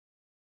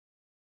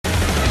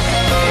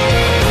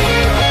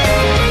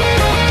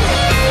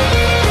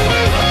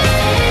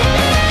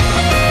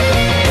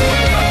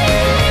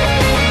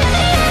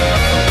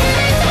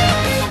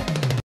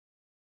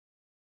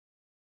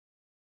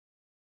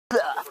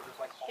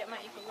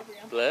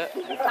split?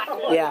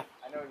 Yeah.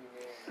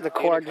 The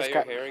cord just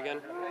got. Your hair again?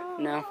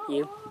 No,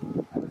 you.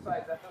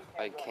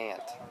 I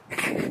can't.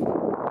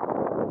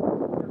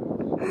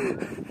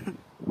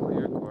 Are you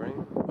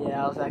recording?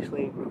 Yeah, I was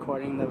actually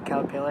recording the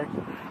caterpillar.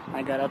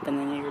 I got up and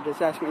then you were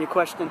just asking me a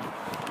question.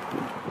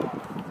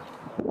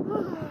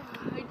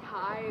 I'm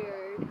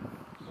tired.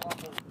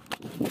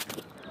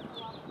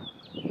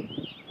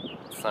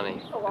 It's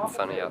sunny. It's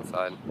sunny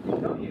outside.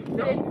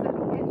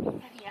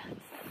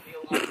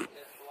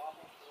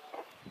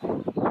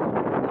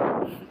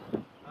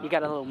 You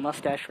got a little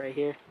mustache right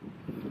here.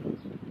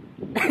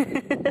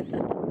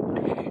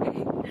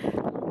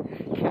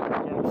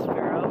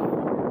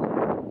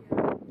 Sparrow.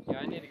 Yeah,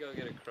 I need to go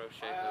get a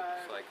crochet hook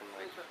so I can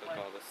like hook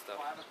all this stuff.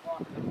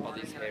 All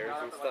these hairs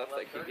and stuff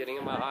that keep getting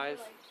in my eyes.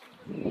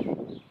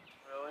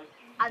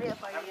 I'll do it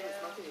for you.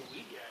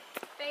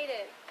 Fade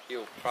it.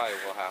 You probably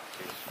will have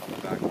to on the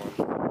back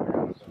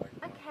one.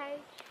 Okay.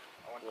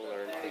 We'll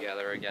learn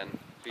together again.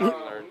 We can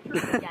learn.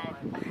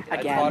 I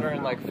Again. taught her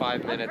in like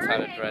 5 minutes how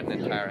to dread an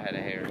entire head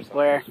of hair. So.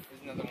 Where?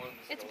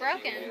 It's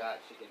broken.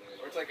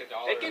 It's like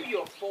 $1. They give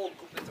you a full.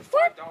 It's a $5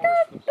 What for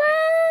the plane.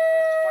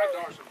 It's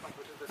 $5 for the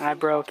plane. I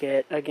broke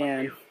it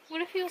again.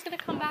 What if he was gonna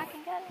come back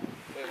and get it?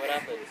 Wait, what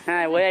happened?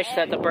 I wish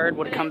that the bird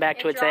would come back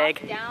to its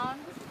egg. Down,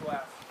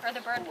 or the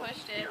bird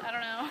pushed it. I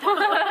don't know.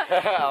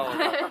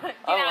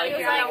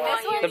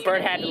 The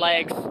bird had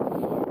legs.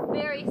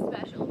 Very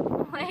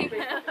special. Like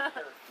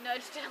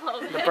nudged it a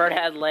little bit. The bird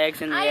had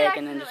legs in the egg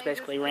and then just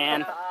basically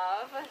ran.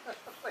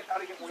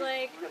 He's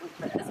like,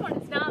 this one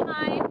is not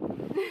mine.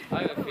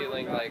 I have a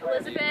feeling like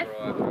Elizabeth?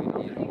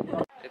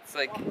 it's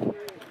like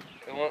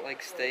it won't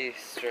like stay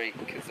straight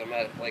because I'm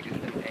at like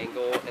an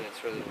angle and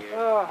it's really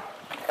weird.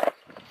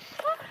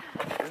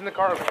 Isn't the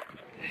car? I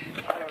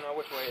don't know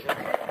which way it is.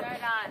 They're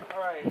not.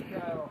 Alright,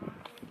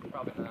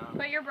 probably not.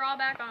 Put your bra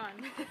back on.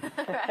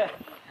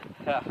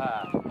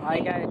 All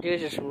you gotta do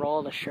is just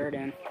roll the shirt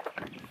in.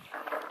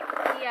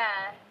 Yeah,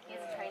 he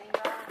has a training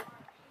bra.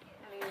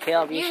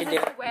 Caleb, you should do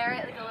it. Wear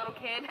it like a little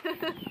kid.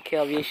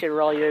 Caleb, you should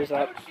roll yours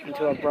up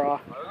into a bra.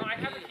 I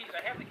have the keys.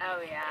 I have the keys.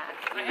 Oh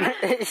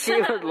yeah.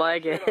 She would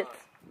like it.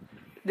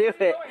 Do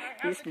it.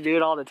 You used to do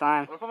it all the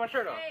time. I'm gonna put my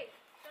shirt on. Hey,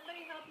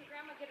 somebody help your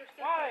grandma get her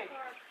stuff Why? in the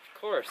car.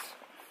 Of course.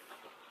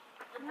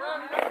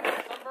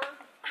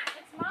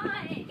 It's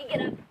mine.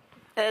 Get up.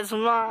 It's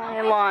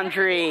my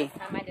laundry.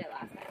 I did it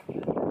last time.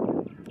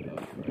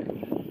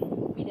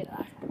 We did it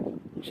last time.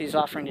 She's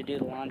offering to do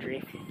the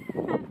laundry.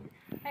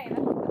 Hey,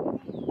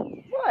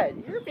 What?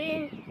 You're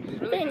being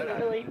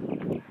really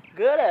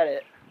good at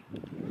it.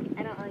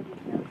 I don't really do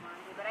Caleb's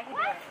laundry, but I can do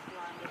it if you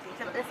want me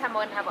to. This time I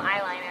wouldn't have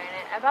eyeliner in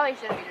it. I probably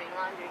shouldn't be doing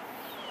laundry.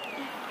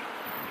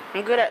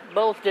 I'm good at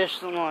both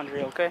dishes and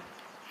laundry, okay?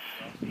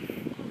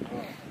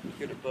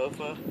 Good at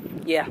bofa.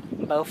 Yeah,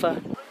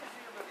 bofa.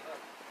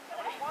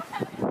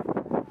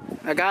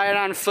 I got it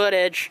on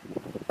footage.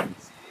 Are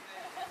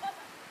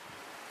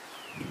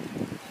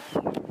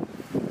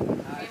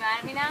you mad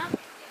at me now?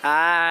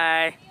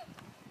 Hi.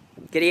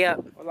 Giddy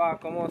up. Hola,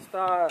 ¿cómo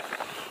estás?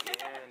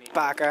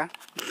 Baka.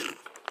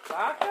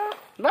 Baka?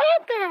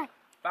 Baka.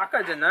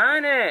 Baka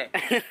janane.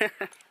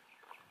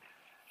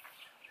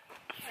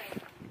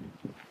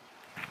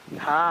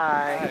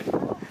 Hi. Is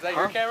that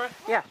your camera?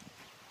 Yeah.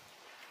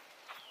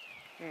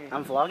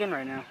 I'm vlogging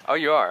right now. Oh,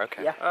 you are?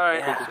 Okay. Yeah. Alright,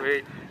 Yeah.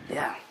 sweet.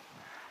 Yeah.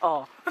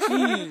 Oh,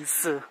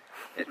 cheese.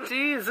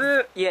 Cheese.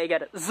 Yeah, you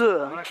got it. I'm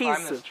gonna climb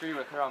Cheese. this tree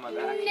with her on my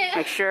back.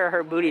 Make sure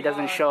her booty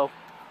doesn't show.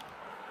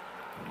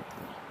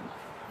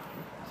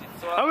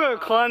 I'm gonna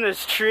climb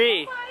this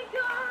tree. Oh my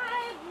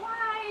god,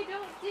 why?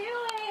 Don't do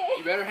it.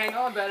 You better hang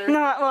on better.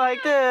 Not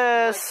like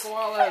this.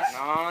 Koalas.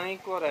 No,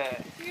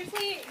 Nicolette.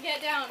 Seriously,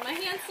 get down. My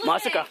hand's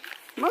slipping. Masaka.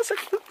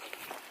 Masaka.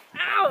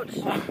 Ouch.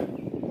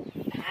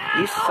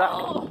 You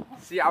suck.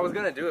 See, I was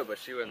gonna do it, but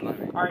she wouldn't let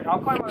me. Alright, I'll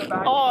climb on the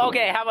back. Oh,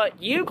 okay. How about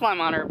you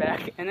climb on her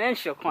back, and then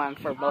she'll climb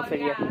for both of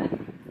you.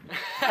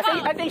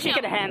 I think she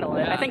could handle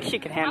it. I think she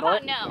could handle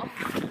it. No.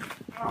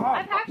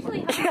 I've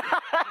actually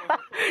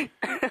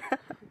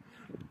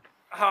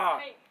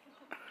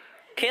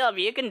Caleb,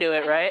 you can do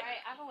it, right? I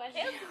have a wedgie.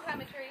 Caleb can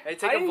climb a tree. Hey, I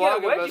take a didn't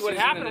vlog get a of us wedgie. What using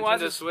happened the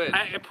was Nintendo is Switch.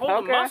 I pulled a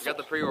Okay. muscle. Got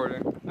the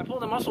pre-order. I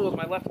pulled a muscle with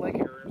my left leg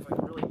here. It was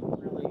like really. I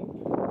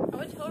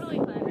would totally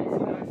climb it.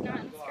 It's not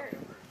in the skirt.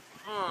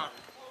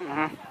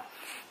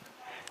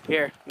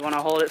 Here, you want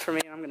to hold it for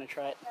me? I'm gonna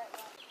try it.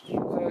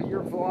 So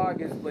your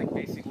vlog is like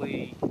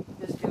basically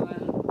Just doing.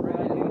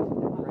 Brandon,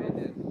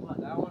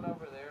 that one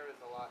over there is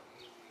a lot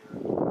easier.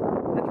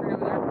 the tree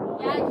over there.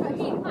 Yeah,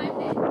 he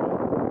climbed it.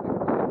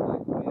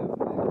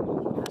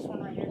 This one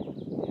right here.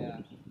 Yeah.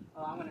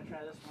 Oh, I'm gonna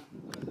try this one.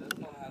 But this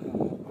one has a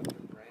whole bunch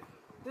of branches.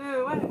 Do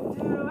it.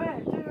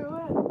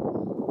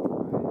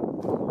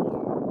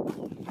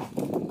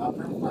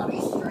 Upper body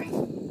strength.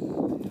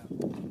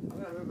 I'm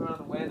gonna move out of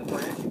the way of the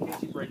branch in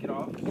case you break it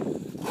off.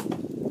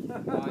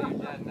 Oh, you're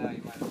dead now.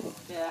 You might as well.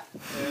 Yeah.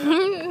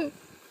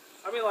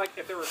 I mean, like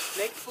if there were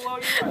snakes below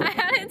you. I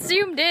had it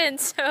zoomed in,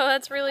 so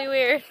that's really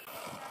weird.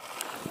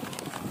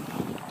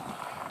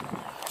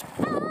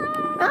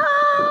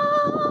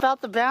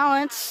 About the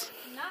balance.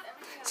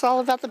 It's all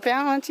about the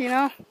balance, you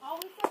know? Oh,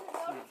 we said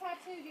no to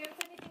tattoo. Do you have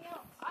anything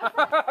else?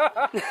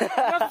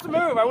 That's the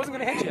move. I wasn't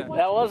gonna hit you.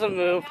 That was a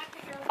move.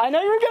 I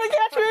know you were gonna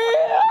catch me!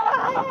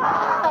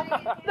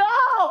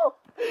 No!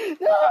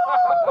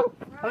 No!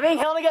 I'm being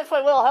held against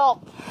my will.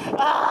 Help!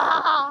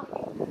 Ah!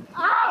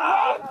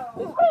 Ah!